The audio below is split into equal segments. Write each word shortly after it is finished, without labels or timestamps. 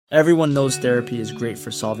Everyone knows therapy is great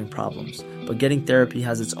for solving problems, but getting therapy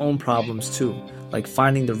has its own problems too, like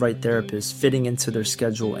finding the right therapist, fitting into their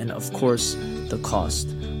schedule, and of course, the cost.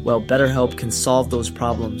 Well, BetterHelp can solve those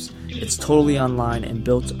problems. It's totally online and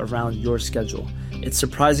built around your schedule. It's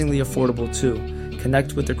surprisingly affordable too.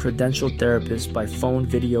 Connect with a credentialed therapist by phone,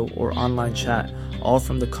 video, or online chat, all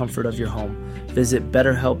from the comfort of your home. Visit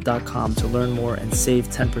BetterHelp.com to learn more and save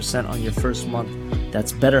 10% on your first month.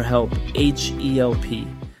 That's BetterHelp, H-E-L-P.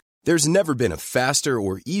 There's never been a faster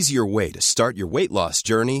or easier way to start your weight loss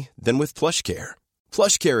journey than with PlushCare.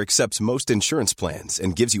 PlushCare accepts most insurance plans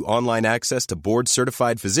and gives you online access to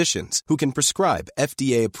board-certified physicians who can prescribe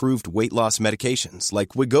FDA-approved weight loss medications like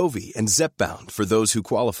Wegovy and Zepbound for those who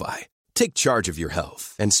qualify. Take charge of your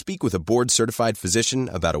health and speak with a board-certified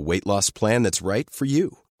physician about a weight loss plan that's right for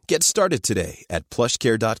you. Get started today at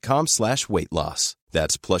plushcare.com/weight loss.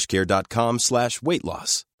 That's plushcare.com/weight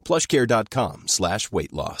loss.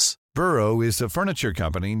 plushcare.com/weight loss. Burrow is a furniture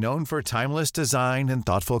company known for timeless design and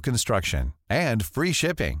thoughtful construction and free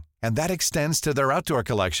shipping, and that extends to their outdoor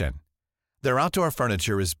collection. Their outdoor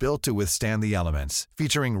furniture is built to withstand the elements,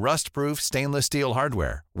 featuring rust-proof stainless steel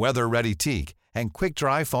hardware, weather-ready teak, and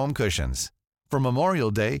quick-dry foam cushions. For Memorial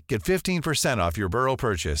Day, get 15% off your Burrow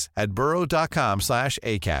purchase at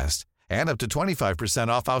burrow.com/acast and up to 25%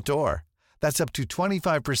 off outdoor. That's up to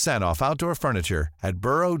 25% off outdoor furniture at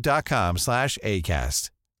burrow.com/acast.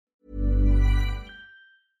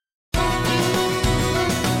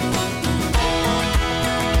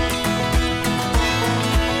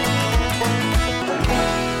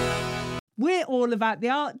 We're all about the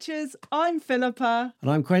Archers. I'm Philippa. And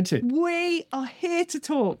I'm Quentin. We are here to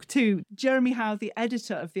talk to Jeremy Howe, the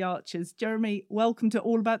editor of The Archers. Jeremy, welcome to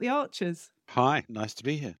All About the Archers. Hi, nice to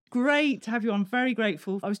be here. Great to have you on. Very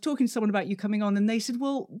grateful. I was talking to someone about you coming on and they said,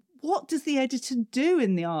 well, what does the editor do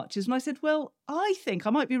in The Archers? And I said, well, I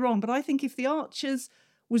might be wrong, but I think if The Archers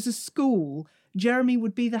was a school, Jeremy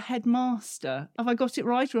would be the headmaster. Have I got it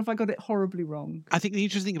right or have I got it horribly wrong? I think the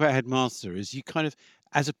interesting thing about headmaster is you kind of,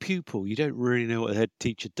 as a pupil, you don't really know what a head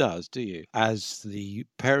teacher does, do you? As the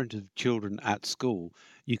parent of children at school,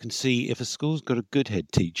 you can see if a school's got a good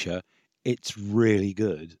head teacher, it's really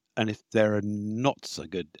good. And if they're a not so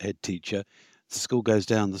good head teacher, the school goes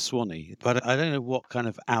down the Swanee. But I don't know what kind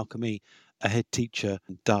of alchemy a head teacher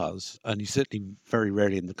does, and he's certainly very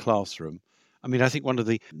rarely in the classroom. I mean, I think one of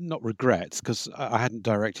the, not regrets, because I hadn't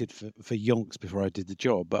directed for yonks before I did the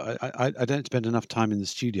job, but I don't spend enough time in the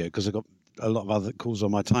studio because I've got a lot of other calls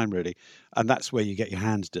on my time, really. And that's where you get your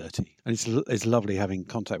hands dirty. And it's lovely having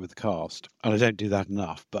contact with the cast. And I don't do that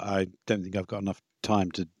enough, but I don't think I've got enough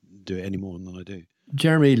time to do it any more than I do.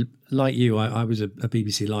 Jeremy, like you, I was a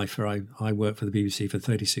BBC lifer. I worked for the BBC for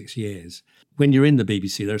 36 years. When you're in the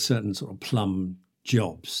BBC, there are certain sort of plum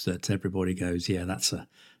jobs that everybody goes, yeah, that's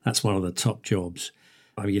one of the top jobs.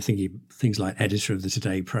 I mean, you're thinking things like editor of the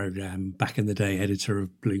Today programme, back in the day, editor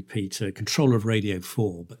of Blue Peter, controller of Radio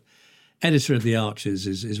 4, but editor of The Archers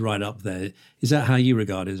is right up there. Is that how you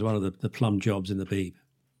regard it as one of the plum jobs in the Beeb?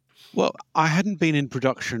 Well, I hadn't been in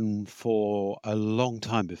production for a long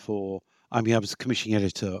time before. I mean, I was commissioning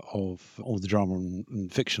editor of all the drama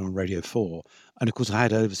and fiction on Radio 4. And of course, I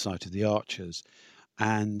had oversight of The Archers.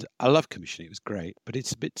 And I love commissioning. It was great, but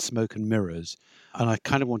it's a bit smoke and mirrors. And I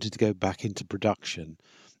kind of wanted to go back into production.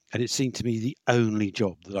 And it seemed to me the only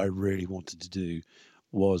job that I really wanted to do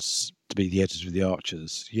was to be the editor of The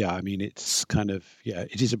Archers. Yeah, I mean, it's kind of, yeah,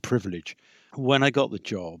 it is a privilege. When I got the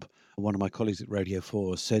job, one of my colleagues at Radio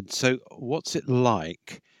 4 said, so what's it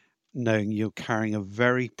like knowing you're carrying a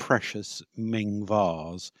very precious Ming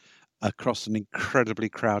vase across an incredibly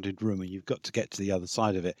crowded room and you've got to get to the other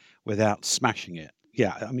side of it without smashing it?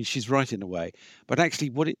 Yeah, I mean, she's right in a way. But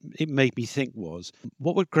actually what it made me think was,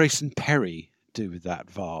 what would Grayson Perry do with that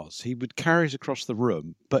vase? He would carry it across the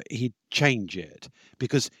room, but he'd change it.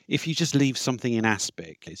 Because if you just leave something in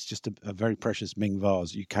aspic, it's just a very precious Ming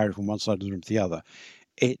vase you carry from one side of the room to the other,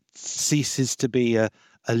 it ceases to be a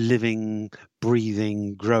living,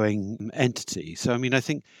 breathing, growing entity. So, I mean, I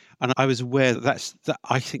think, and I was aware that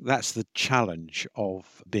I think that's the challenge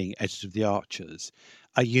of being editor of The Archers.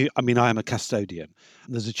 I am a custodian.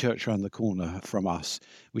 There's a church around the corner from us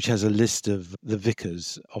which has a list of the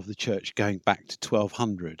vicars of the church going back to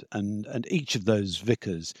 1200, and each of those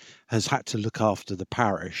vicars has had to look after the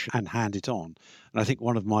parish and hand it on. And I think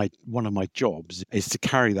one of my jobs is to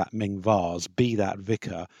carry that Ming vase, be that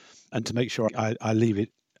vicar, and to make sure I leave it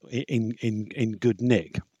in good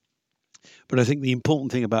nick. But I think the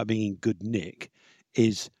important thing about being in good nick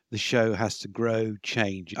is the show has to grow,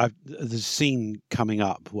 change. There's a scene coming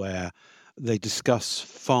up where they discuss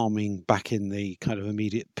farming back in the kind of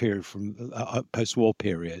immediate period from post-war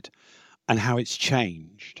period and how it's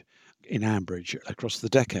changed in Ambridge across the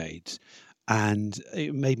decades. And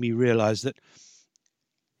it made me realise that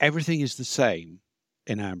everything is the same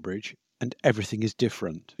in Ambridge and everything is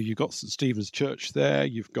different. You've got St Stephen's Church there.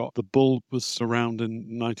 You've got the Bull was around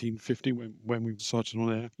in 1950 when we started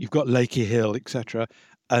on air. You've got Lakey Hill, etc.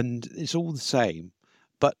 And it's all the same,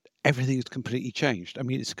 but everything has completely changed. I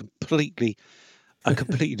mean, it's a completely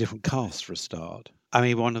different cast for a start. I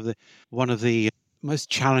mean, one of the most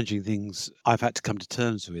challenging things I've had to come to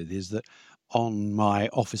terms with is that on my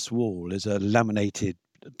office wall is a laminated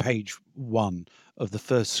page 1 of the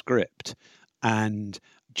first script, and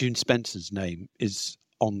June Spencer's name is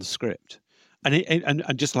on the script. And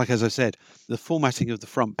just like, as I said, the formatting of the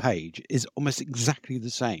front page is almost exactly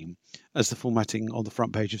the same as the formatting on the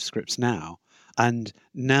front page of scripts now. And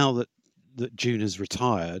now that June has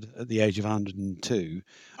retired at the age of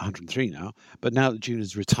 103 now, but now that June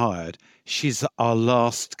has retired, she's our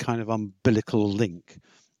last kind of umbilical link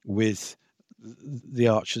with the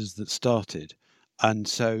Archers that started. And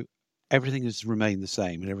so everything has remained the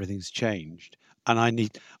same and everything's changed. And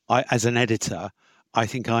I as an editor, I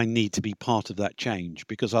think I need to be part of that change,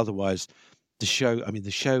 because otherwise the show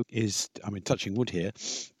is, touching wood here,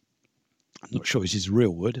 I'm not sure it is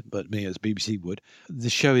real wood, but me as BBC wood, the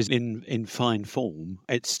show is in fine form.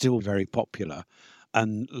 It's still very popular,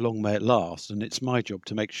 and long may it last. And it's my job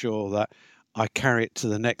to make sure that I carry it to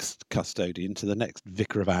the next custodian, to the next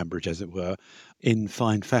vicar of Ambridge, as it were, in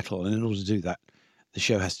fine fettle. And in order to do that, the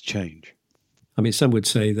show has to change. I mean, some would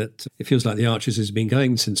say that it feels like The Archers has been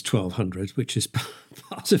going since 1200, which is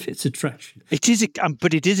part of its attraction. It is,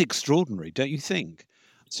 but it is extraordinary, don't you think?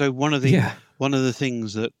 So one of the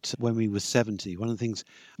things that when we were 70, one of the things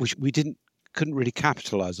which we couldn't really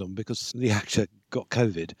capitalise on, because the actor got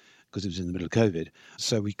COVID, because he was in the middle of COVID,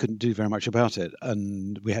 so we couldn't do very much about it,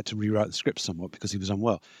 and we had to rewrite the script somewhat because he was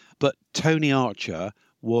unwell. But Tony Archer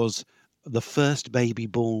was the first baby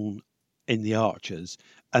born in the Archers,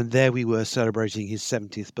 and there we were celebrating his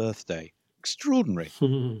 70th birthday. Extraordinary.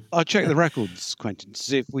 I'll check the records, Quentin, to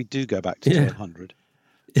see if we do go back to 1200.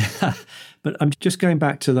 Yeah, but I'm just going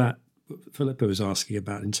back to that Philippa was asking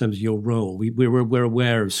about in terms of your role. We're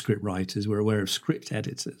aware of script writers, we're aware of script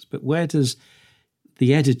editors, but where does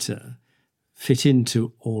the editor fit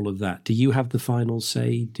into all of that? Do you have the final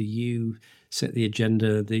say? Do you set the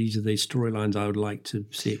agenda? These are the storylines I would like to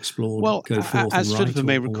see explored. Well, go forth as and Philippa write,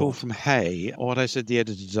 may recall from Hay, what I said the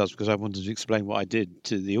editor does, because I wanted to explain what I did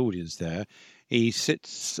to the audience there, he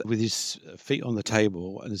sits with his feet on the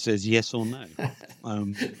table and says yes or no.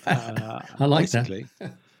 I like basically.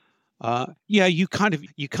 That. You kind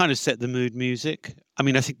of set the mood music. I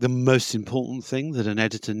mean, I think the most important thing that an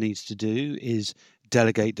editor needs to do is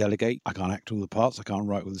delegate. I can't act all the parts. I can't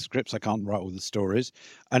write all the scripts. I can't write all the stories.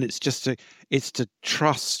 And it's to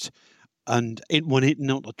trust, and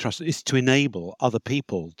it's to enable other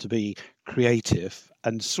people to be creative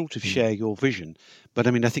and sort of share your vision. But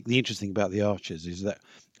I mean, I think the interesting about the Archers is that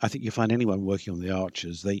I think you find anyone working on the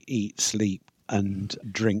Archers, they eat, sleep, and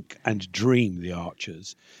drink and dream the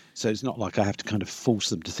Archers. So it's not like I have to kind of force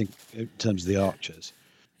them to think in terms of the Archers.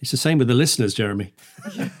 It's the same with the listeners, Jeremy.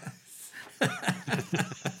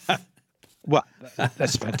 Well,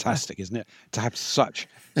 that's fantastic, isn't it? To have such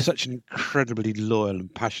an incredibly loyal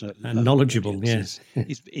and passionate and knowledgeable, yes.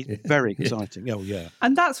 It's very exciting. Oh, yeah.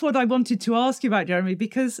 And that's what I wanted to ask you about, Jeremy,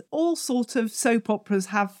 because all sort of soap operas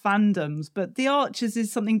have fandoms, but The Archers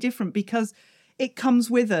is something different because it comes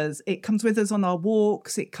with us. It comes with us on our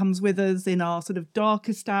walks. It comes with us in our sort of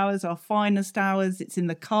darkest hours, our finest hours. It's in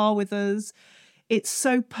the car with us. It's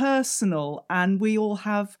so personal, and we all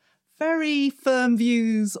have very firm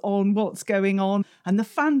views on what's going on, and the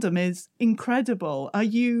fandom is incredible. Are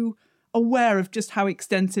you aware of just how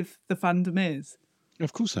extensive the fandom is?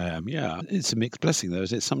 Of course I am, yeah. It's a mixed blessing, though,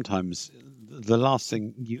 is it? Sometimes the last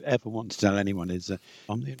thing you ever want to tell anyone is,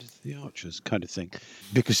 I'm the editor of The Archers, kind of thing,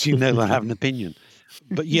 because you know they'll have an opinion.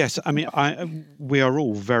 But yes, I mean, we are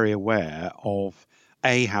all very aware of,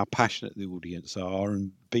 A, how passionate the audience are,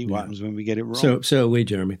 and B, what happens when we get it wrong. So are we,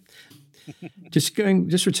 Jeremy. Just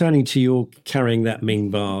returning to your carrying that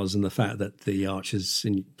Ming vase and the fact that The Archers,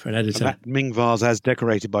 for an editor, and that Ming vase as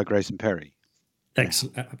decorated by Grayson Perry.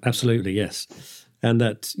 Absolutely, yes. And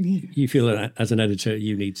that you feel that as an editor,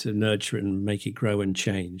 you need to nurture it and make it grow and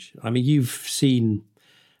change. I mean, you've seen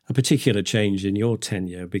a particular change in your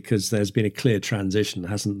tenure because there's been a clear transition,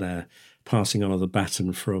 hasn't there? Passing on of the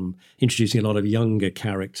baton from introducing a lot of younger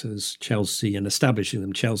characters, Chelsea, and establishing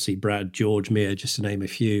them, Chelsea, Brad, George, Mia, just to name a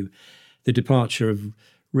few. The departure of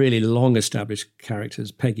really long-established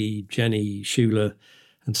characters, Peggy, Jenny, Shula,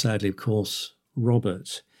 and sadly, of course,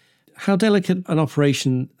 Robert. How delicate an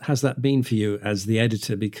operation has that been for you as the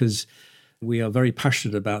editor? Because we are very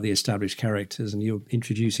passionate about the established characters and you're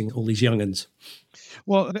introducing all these young uns.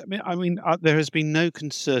 Well, there has been no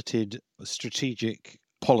concerted strategic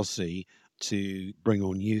policy to bring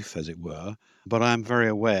on youth, as it were, but I am very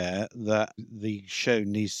aware that the show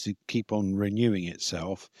needs to keep on renewing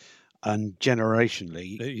itself, and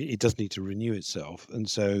generationally it does need to renew itself. And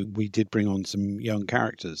so we did bring on some young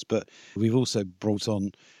characters, but we've also brought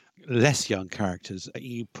on less young characters.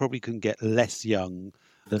 You probably couldn't get less young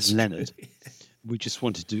than Leonard. We just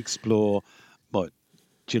wanted to explore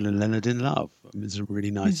Jill and Leonard in love. It's a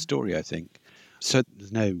really nice story, I think. So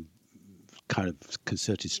there's no kind of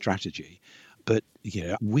concerted strategy. But,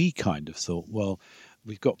 we kind of thought, well,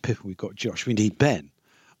 we've got Pip and we've got Josh. We need Ben.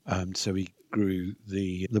 So we grew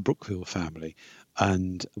the Brookfield family.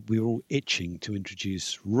 And we were all itching to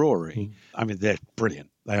introduce Rory. I mean, they're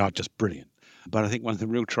brilliant. They are just brilliant. But I think one of the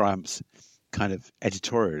real triumphs kind of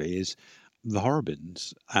editorially is the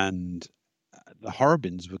Horrobins. And the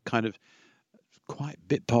Horrobins were kind of quite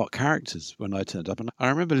bit part characters when I turned up. And I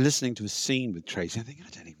remember listening to a scene with Tracy and thinking, I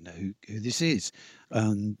don't even know who this is.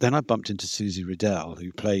 Then I bumped into Susie Riddell,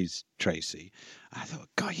 who plays Tracy. I thought,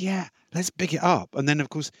 God, yeah, let's big it up. And then, of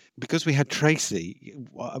course, because we had Tracy,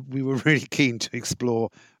 we were really keen to explore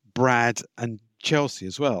Brad and Chelsea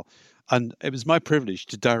as well. And it was my privilege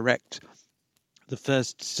to direct the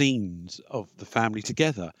first scenes of the family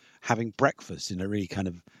together, having breakfast in a really kind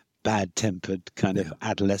of bad-tempered kind of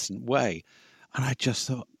adolescent way. And I just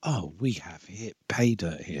thought, we have hit pay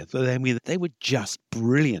dirt here. So they were just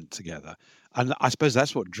brilliant together. And I suppose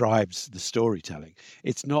that's what drives the storytelling.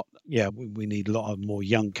 It's not, we need a lot of more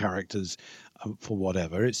young characters for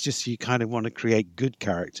whatever. It's just you kind of want to create good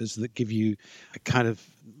characters that give you a kind of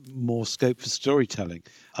more scope for storytelling.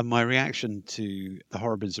 And my reaction to the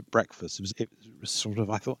Horrobins at breakfast was sort of,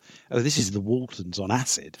 I thought, this is the Waltons on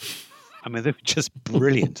acid. I mean, they were just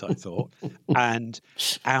brilliant, I thought. And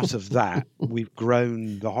out of that, we've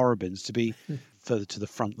grown the Horrobins to be further to the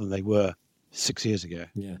front than they were 6 years ago.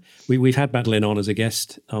 Yeah. We've had Madeline on as a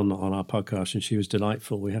guest on our podcast, and she was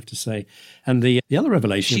delightful, we have to say. And the other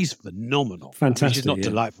revelation... She's phenomenal. Fantastic. I mean, she's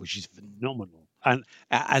not delightful, she's phenomenal. And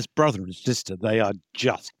as brother and sister, they are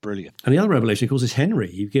just brilliant. And the other revelation, of course, is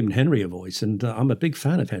Henry. You've given Henry a voice, and I'm a big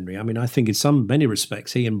fan of Henry. I mean, I think in many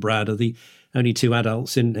respects, he and Brad are the only two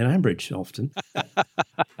adults in Ambridge often.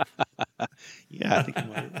 Yeah, I think you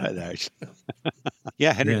might be right there, actually.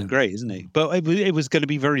 Yeah, Henry's great, isn't he? But it was going to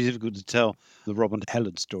be very difficult to tell the Rob and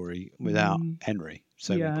Helen story without Henry.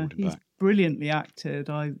 So we brought him he's back. Brilliantly acted.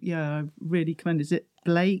 I really commend. Is it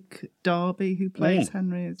Blake Darby who plays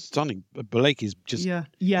Henry? It's stunning. Blake is just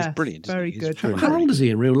he's brilliant. Very good. How old is he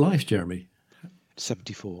in real life, Jeremy?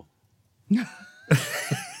 74.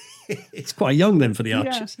 It's quite young then for the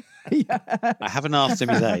Archers. Yeah. I haven't asked him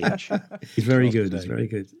his age. He's very good. He's very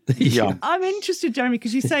good. Yeah. I'm interested, Jeremy,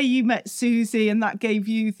 because you say you met Susie and that gave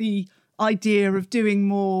you the idea of doing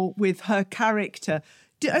more with her character.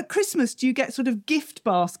 At Christmas, do you get sort of gift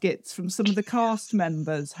baskets from some of the cast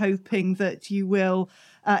members, hoping that you will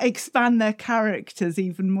expand their characters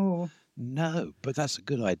even more? No, but that's a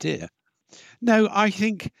good idea. No, I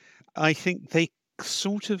think they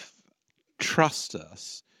sort of trust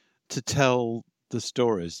us to tell the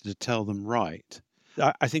stories, to tell them right.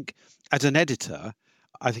 I think as an editor,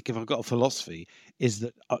 I think if I've got a philosophy is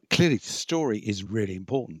that clearly the story is really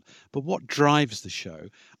important. But what drives the show,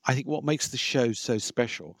 I think what makes the show so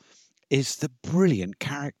special is the brilliant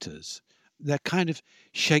characters. They're kind of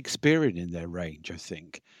Shakespearean in their range, I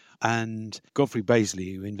think. And Godfrey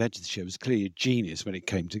Bazley, who invented the show, was clearly a genius when it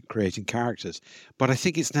came to creating characters. But I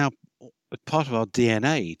think it's now part of our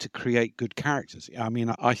DNA to create good characters. I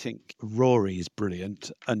mean, I think Rory is brilliant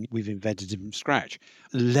and we've invented him from scratch.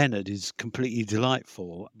 Leonard is completely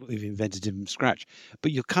delightful. We've invented him from scratch.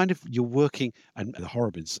 But you're working, and the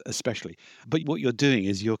Horrobins especially, but what you're doing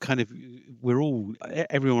is everyone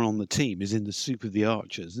on the team is in the soup of the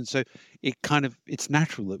Archers. And so it's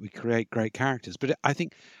natural that we create great characters. But I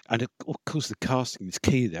think, and of course the casting is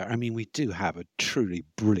key there. I mean, we do have a truly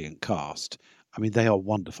brilliant cast. I mean, they are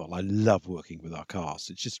wonderful. I love working with our cast.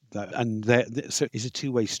 It's just that, and so it's a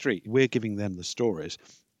two-way street. We're giving them the stories.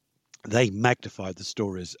 They magnify the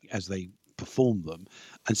stories as they perform them.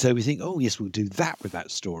 And so we think, oh, yes, we'll do that with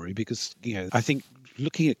that story because, I think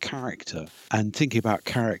looking at character and thinking about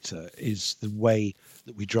character is the way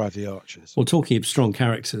that we drive the Archers. Well, talking of strong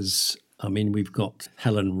characters, I mean, we've got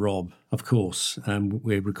Helen Robb, of course.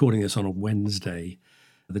 We're recording this on a Wednesday,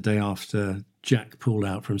 the day after Jack pulled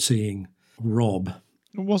out from seeing Rob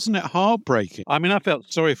Wasn't it heartbreaking? I mean, I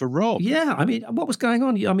felt sorry for Rob. Yeah, I mean, what was going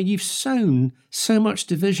on? I mean, you've sown so much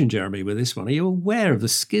division, Jeremy, with this one. Are you aware of the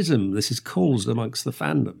schism this has caused amongst the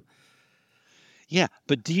fandom? Yeah,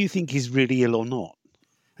 but do you think he's really ill or not?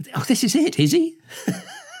 Oh, this is it, is he?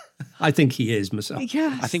 I think he is, myself.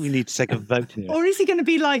 Yes. I think we need to take a vote here. Or is he going to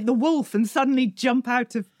be like the wolf and suddenly jump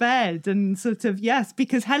out of bed and sort of, yes,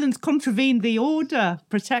 because Helen's contravened the order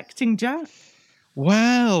protecting Jack?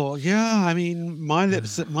 Well, yeah, I mean, my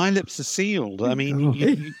lips are sealed. I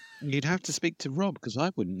mean, you'd have to speak to Rob because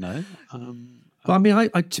I wouldn't know. Well, I mean, I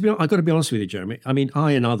to be honest, I've got to be honest with you, Jeremy. I mean,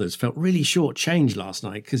 I and others felt really shortchanged last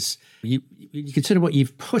night because you consider what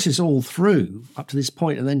you've put us all through up to this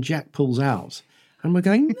point, and then Jack pulls out, and we're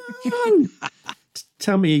going, no.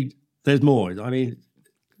 Tell me, there's more. I mean,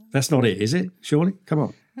 that's not it, is it? Surely, come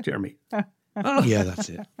on, Jeremy. Yeah, that's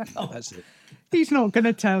it. That's it. He's not going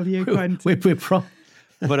to tell you, Quentin.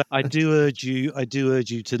 But I do urge you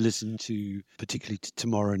to listen to particularly to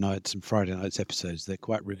tomorrow night's and Friday night's episodes. They're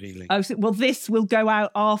quite revealing. Oh, well, this will go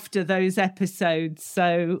out after those episodes.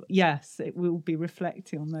 So, yes, it will be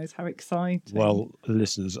reflecting on those. How exciting. Well,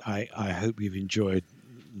 listeners, I hope you've enjoyed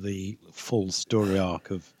the full story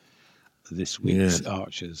arc of this week's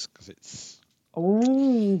Archers because it's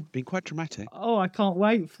been quite dramatic. Oh, I can't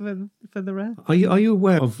wait for the rest. Are you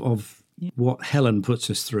aware of what Helen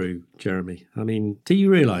puts us through, Jeremy? I mean, do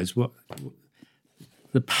you realise what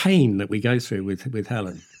the pain that we go through with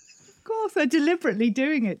Helen? Of course, they're deliberately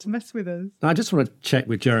doing it to mess with us. I just want to check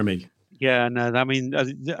with Jeremy. Yeah, no, I mean,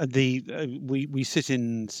 we sit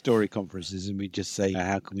in story conferences and we just say,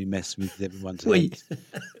 how can we mess with everyone's heads?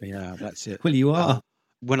 Yeah, that's it. Well, you are.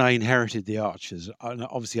 When I inherited the Archers,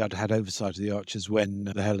 obviously I'd had oversight of the Archers when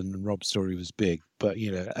the Helen and Rob story was big. But,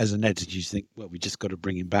 you know, as an editor, you think, well, we just got to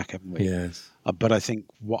bring him back, haven't we? Yes. But I think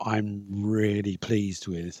what I'm really pleased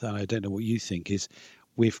with, and I don't know what you think, is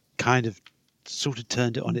we've kind of sort of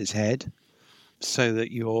turned it on its head so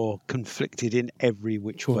that you're conflicted in every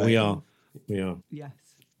which way. We are. Yes,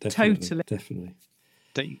 Definitely. totally. Definitely.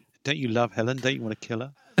 Don't you love Helen? Don't you want to kill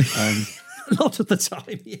her? A lot of the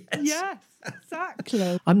time, yes. Yes,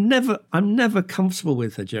 exactly. I'm never comfortable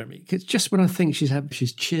with her, Jeremy. It's just when I think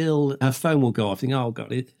she's chill, her phone will go off. I think, oh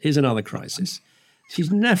God, here's another crisis. She's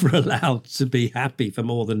never allowed to be happy for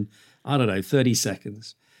more than, 30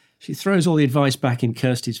 seconds. She throws all the advice back in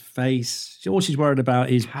Kirsty's face. All she's worried about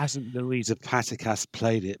is... Hasn't Louisa Patikas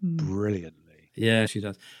played it brilliantly? Yeah, she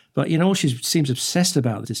does. But, she seems obsessed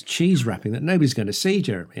about this cheese wrapping that nobody's going to see,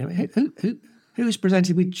 Jeremy. I mean, who is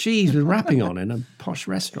presented with cheese with wrapping on in a posh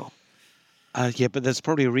restaurant? Yeah, but there's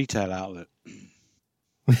probably a retail outlet.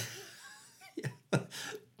 But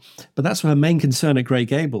that's her main concern at Grey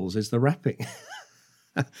Gables is the wrapping.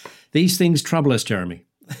 These things trouble us, Jeremy.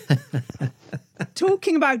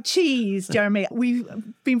 Talking about cheese, Jeremy, we've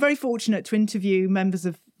been very fortunate to interview members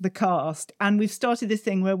of the cast, and we've started this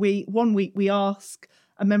thing where one week we ask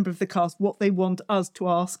a member of the cast what they want us to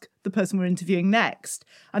ask the person we're interviewing next.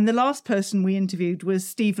 And the last person we interviewed was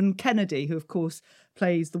Stephen Kennedy, who, of course,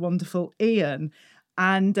 plays the wonderful Ian.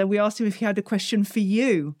 And we asked him if he had a question for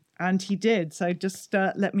you, and he did. So just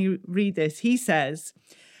let me read this. He says,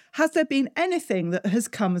 has there been anything that has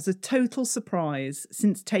come as a total surprise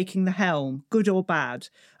since taking the helm, good or bad?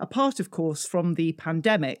 Apart, of course, from the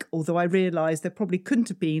pandemic, although I realise there probably couldn't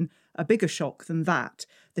have been a bigger shock than that.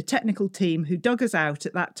 The technical team who dug us out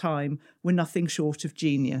at that time were nothing short of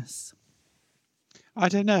genius. I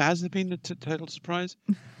don't know. Has there been a total surprise?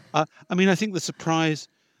 I mean, I think the surprise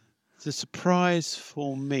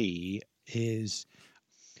for me is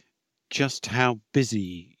just how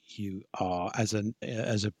busy you are as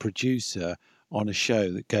a producer on a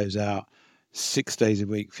show that goes out 6 days a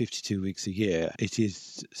week, 52 weeks a year. It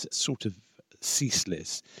is sort of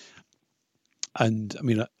ceaseless. And I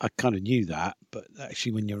mean, I kind of knew that, but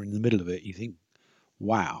actually when you're in the middle of it, you think,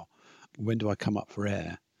 wow, when do I come up for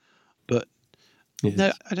air? But yes.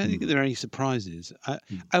 No, I don't think there are any surprises.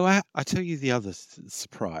 I tell you the other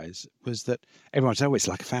surprise was that everyone said, oh, it's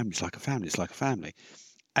like a family, it's like a family, it's like a family.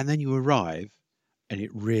 And then you arrive and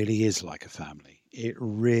it really is like a family. It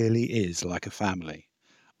really is like a family.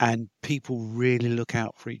 And people really look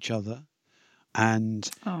out for each other. And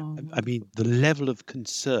I mean, the level of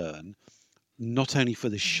concern, not only for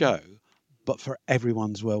the show, but for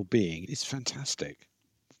everyone's well-being, is fantastic.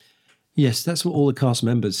 Yes, that's what all the cast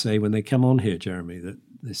members say when they come on here, Jeremy, that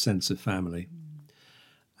this sense of family.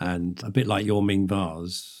 And a bit like your Ming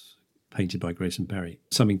vase, painted by Grayson Perry,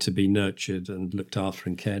 something to be nurtured and looked after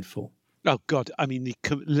and cared for. Oh, God. I mean, the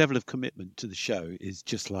level of commitment to the show is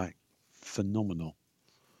just like phenomenal.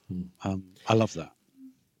 I love that.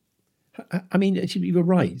 I mean, you were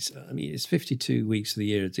right. I mean, it's 52 weeks of the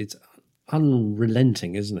year. It's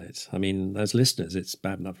unrelenting, isn't it? I mean, as listeners, it's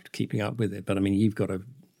bad enough keeping up with it, but I mean, you've got to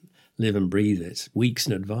live and breathe it weeks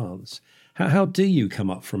in advance. How do you come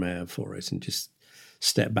up from air for it and just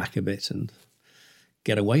step back a bit and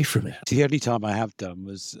get away from it? The only time I have done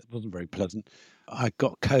wasn't very pleasant. I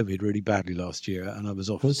got COVID really badly last year, and I was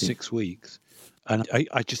off for 6 weeks, and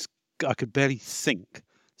I could barely think,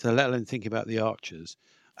 so let alone think about the Archers,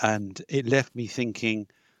 and it left me thinking,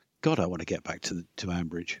 God, I want to get back to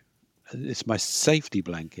Ambridge. It's my safety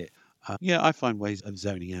blanket. I find ways of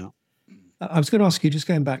zoning out. I was going to ask you, just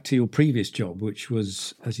going back to your previous job, which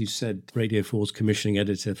was, as you said, Radio 4's commissioning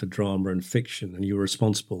editor for drama and fiction, and you were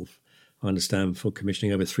responsible, I understand, for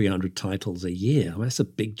commissioning over 300 titles a year. I mean, that's a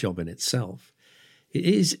big job in itself.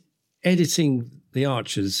 Is editing The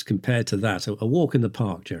Archers compared to that a walk in the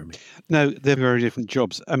park, Jeremy? No, they're very different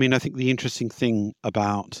jobs. I mean, I think the interesting thing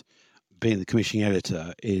about being the commissioning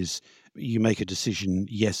editor is you make a decision,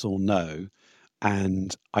 yes or no,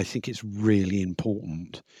 and I think it's really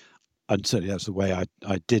important, and certainly that's the way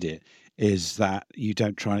I did it, is that you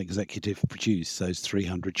don't try and executive produce those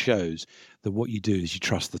 300 shows, that what you do is you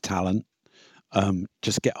trust the talent,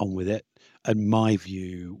 just get on with it. And my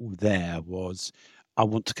view there was, I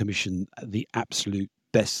want to commission the absolute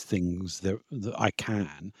best things that I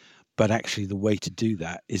can, but actually the way to do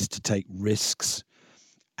that is to take risks,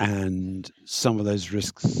 and some of those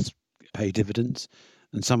risks pay dividends,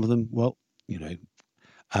 and some of them, well,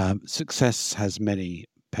 success has many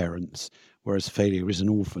parents, whereas failure is an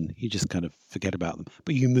orphan. You just kind of forget about them,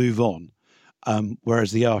 but you move on.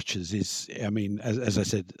 Whereas The Archers is, I mean, as I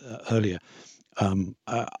said earlier,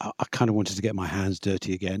 I kind of wanted to get my hands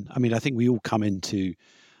dirty again. I mean, I think we all come into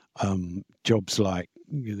jobs like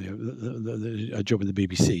a job in the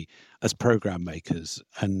BBC as program makers,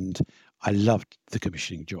 and I loved the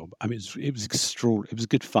commissioning job. I mean, it was extraordinary. It was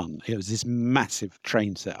good fun. It was this massive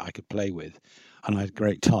train set I could play with, and I had a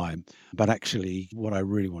great time. But actually, what I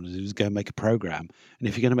really wanted to do was go and make a program. And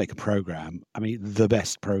if you're going to make a program, I mean, the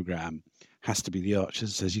best program has to be The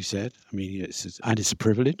Archers, as you said. I mean, it's a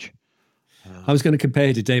privilege. I was going to compare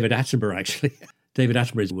it to David Attenborough, actually. David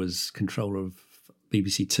Attenborough was controller of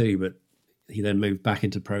BBC Two, but he then moved back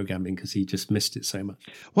into programming because he just missed it so much.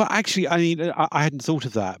 Well, actually, I mean, I hadn't thought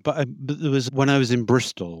of that, but there was, when I was in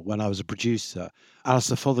Bristol, when I was a producer,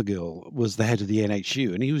 Alistair Fothergill was the head of the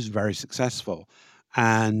NHU, and he was very successful.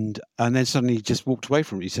 And then suddenly he just walked away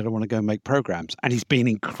from it. He said, I want to go and make programs. And he's been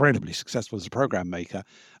incredibly successful as a program maker.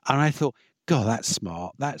 And I thought, God, that's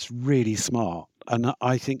smart. That's really smart. And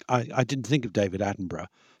I think I didn't think of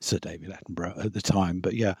Sir David Attenborough at the time,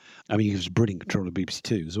 but yeah, I mean, he was a brilliant controller of BBC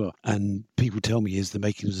Two as well. And people tell me he's the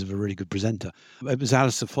makings of a really good presenter. It was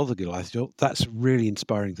Alistair Fothergill. I thought that's a really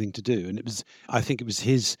inspiring thing to do. And I think it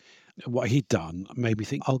was what he'd done made me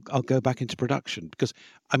think, I'll go back into production. Because,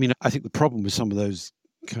 I mean, I think the problem with some of those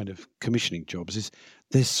kind of commissioning jobs is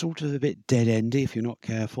they're sort of a bit dead-endy if you're not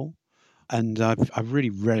careful. And I've really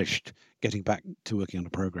relished getting back to working on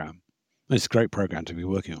a program. It's a great program to be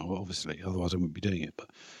working on, obviously. Otherwise, I wouldn't be doing it.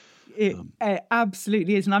 But it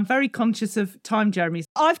absolutely is. And I'm very conscious of time, Jeremy.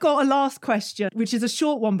 I've got a last question, which is a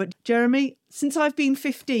short one. But Jeremy, since I've been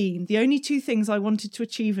 15, the only two things I wanted to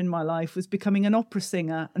achieve in my life was becoming an opera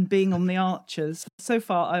singer and being on The Archers. So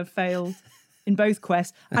far, I've failed in both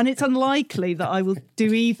quests. And it's unlikely that I will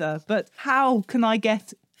do either. But how can I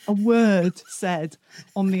get a word said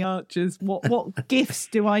on The Archers? What gifts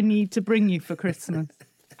do I need to bring you for Christmas?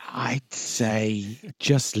 I'd say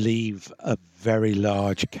just leave a very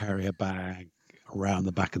large carrier bag around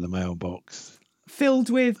the back of the mailbox. Filled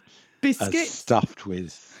with biscuits? Stuffed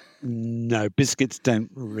with... No, biscuits don't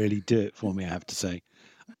really do it for me, I have to say.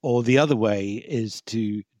 Or the other way is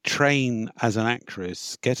to train as an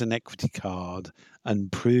actress, get an equity card,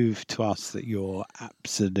 and prove to us that you're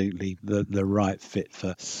absolutely the right fit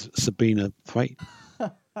for Sabina Thwaite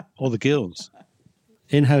or the Guilds.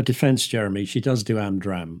 In her defence, Jeremy, she does do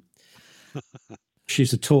Amdram.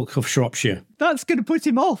 She's the talk of Shropshire. That's going to put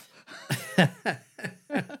him off.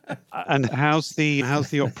 And how's the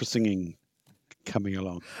opera singing coming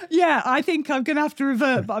along? Yeah, I think I'm going to have to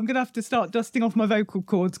revert, but I'm going to have to start dusting off my vocal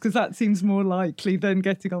cords because that seems more likely than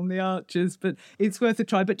getting on The Archers, but it's worth a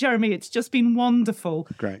try. But Jeremy, it's just been wonderful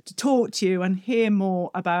to talk to you and hear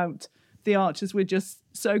more about The Archers. We're just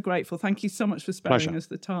so grateful. Thank you so much for sparing us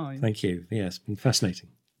the time. Thank you. Yeah, it's been fascinating.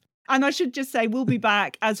 And I should just say we'll be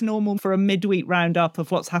back as normal for a midweek roundup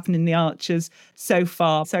of what's happened in The Archers so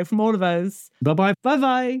far. So from all of us, bye-bye.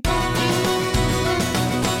 Bye-bye.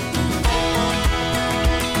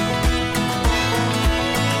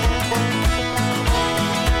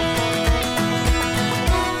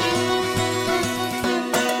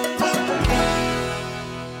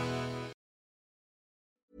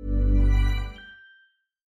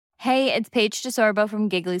 Hey, it's Paige DeSorbo from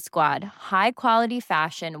Giggly Squad. High quality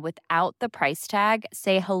fashion without the price tag.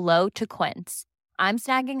 Say hello to Quince. I'm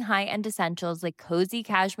snagging high-end essentials like cozy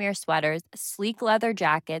cashmere sweaters, sleek leather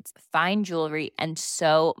jackets, fine jewelry, and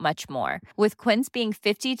so much more. With Quince being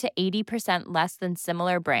 50 to 80% less than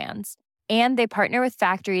similar brands. And they partner with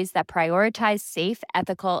factories that prioritize safe,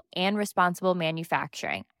 ethical, and responsible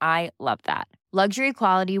manufacturing. I love that. Luxury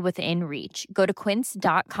quality within reach. Go to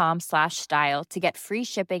quince.com/style to get free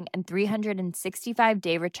shipping and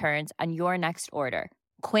 365-day returns on your next order.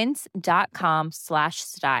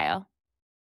 Quince.com/style.